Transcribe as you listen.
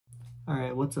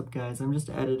Alright, what's up guys? I'm just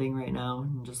editing right now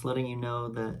and just letting you know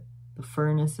that the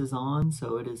furnace is on,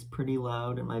 so it is pretty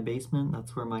loud in my basement.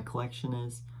 That's where my collection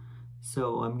is.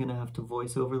 So I'm gonna have to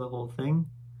voice over the whole thing.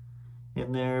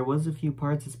 And there was a few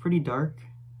parts, it's pretty dark.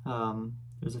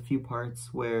 There's a few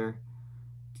parts where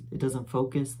it doesn't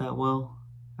focus that well.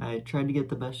 I tried to get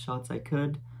the best shots I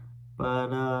could,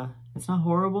 but it's not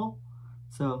horrible.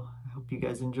 So I hope you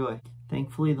guys enjoy.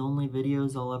 Thankfully, the only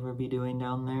videos I'll ever be doing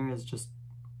down there is just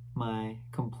my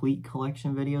complete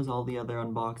collection videos. All the other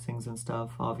unboxings and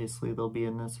stuff, obviously they'll be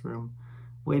in this room.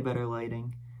 Way better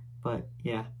lighting, but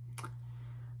yeah,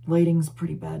 lighting's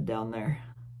pretty bad down there.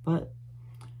 But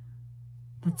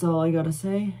that's all I gotta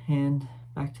say, and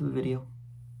back to the video.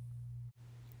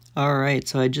 Alright,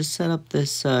 so I just set up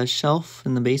this shelf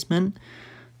in the basement.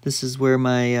 This is where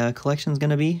my collection's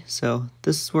gonna be, so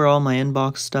this is where all my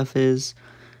inbox stuff is.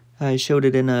 I showed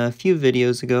it in a few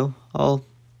videos ago. I'll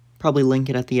probably link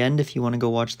it at the end if you want to go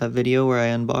watch that video where I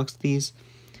unboxed these.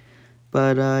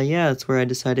 But yeah, that's where I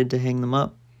decided to hang them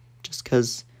up, just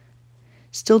because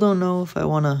still don't know if I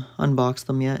want to unbox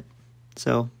them yet,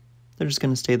 so they're just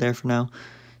going to stay there for now.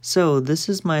 So this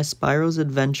is my Spyro's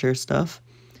Adventure stuff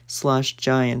 /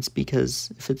 Giants,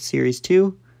 because if it's Series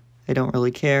 2, I don't really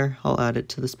care. I'll add it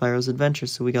to the Spyro's Adventure.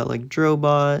 So we got like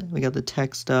Drobot, we got the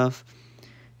tech stuff,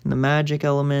 and the magic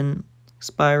element,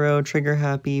 Spyro, Trigger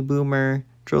Happy, Boomer,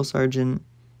 Drill Sergeant.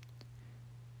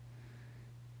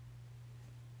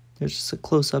 There's just a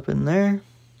close-up in there.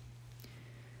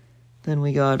 Then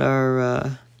we got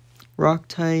our rock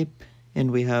type,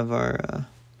 and we have our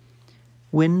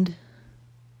wind.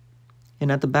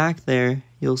 And at the back there,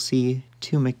 you'll see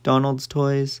 2 McDonald's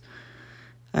toys.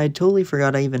 I totally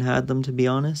forgot I even had them, to be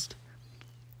honest.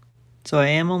 So I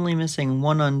am only missing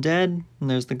one undead, and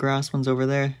there's the grass ones over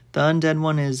there. The undead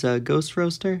one is Ghost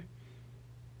Roaster.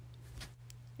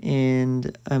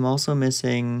 And I'm also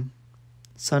missing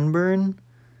Sunburn,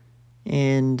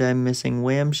 and I'm missing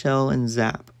Whamshell and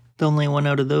Zap. The only one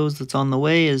out of those that's on the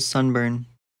way is Sunburn.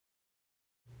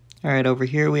 Alright, over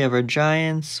here we have our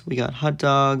Giants. We got Hot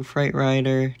Dog, Fright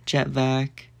Rider, Jet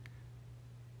Vac.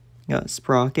 We got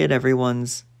Sprocket,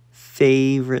 everyone's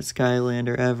favorite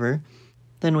Skylander ever.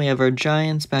 Then we have our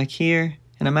Giants back here,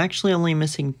 and I'm actually only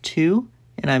missing 2,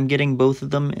 and I'm getting both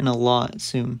of them in a lot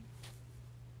soon.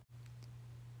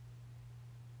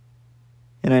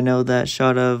 And I know that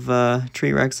shot of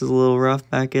T-Rex is a little rough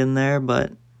back in there,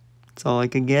 but it's all I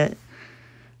could get.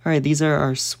 Alright, these are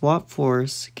our Swap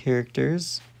Force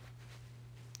characters.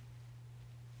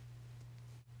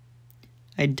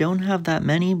 I don't have that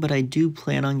many, but I do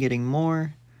plan on getting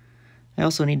more. I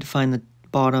also need to find the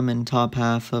bottom and top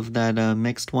half of that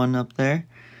mixed one up there.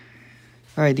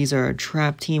 Alright, these are our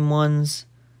Trap Team ones.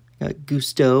 Got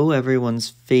Gusteau, everyone's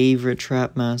favorite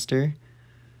Trap Master.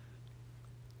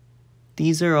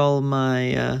 These are all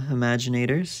my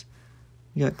Imaginators.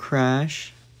 We got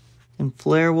Crash and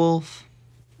Flare Wolf.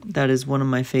 That is one of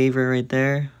my favorite right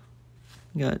there.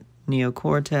 We got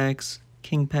Neocortex,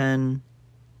 Kingpin,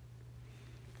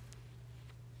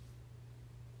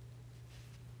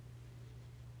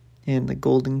 and the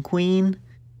Golden Queen.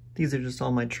 These are just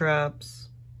all my traps.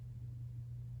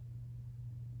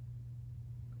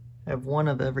 I have one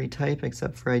of every type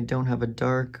except for I don't have a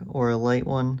dark or a light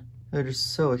one. They're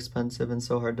just so expensive and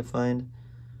so hard to find.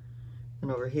 And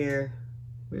over here,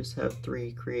 we just have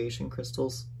 3 creation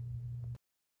crystals.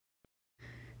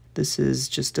 This is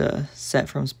just a set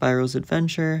from Spyro's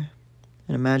Adventure,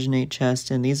 an Imaginate chest,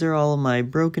 and these are all of my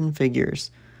broken figures.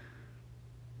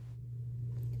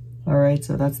 Alright,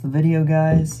 so that's the video,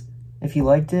 guys. If you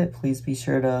liked it, please be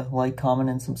sure to like, comment,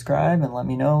 and subscribe, and let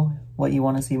me know what you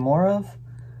want to see more of.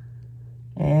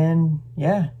 And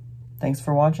yeah, thanks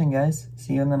for watching, guys.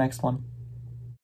 See you in the next one.